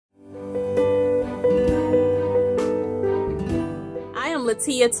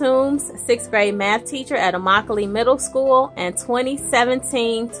LaTeeya Toombs, 6th grade math teacher at Immokalee Middle School and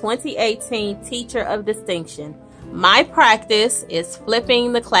 2017-2018 Teacher of Distinction. My practice is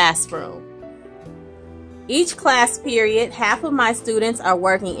flipping the classroom. Each class period, half of my students are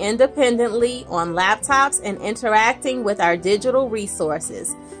working independently on laptops and interacting with our digital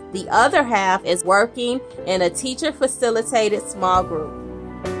resources. The other half is working in a teacher-facilitated small group.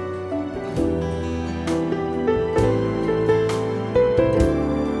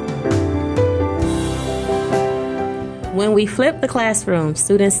 When we flip the classroom,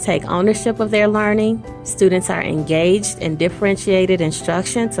 students take ownership of their learning, students are engaged in differentiated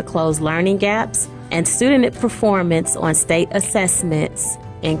instruction to close learning gaps, and student performance on state assessments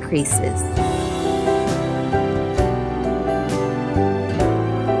increases.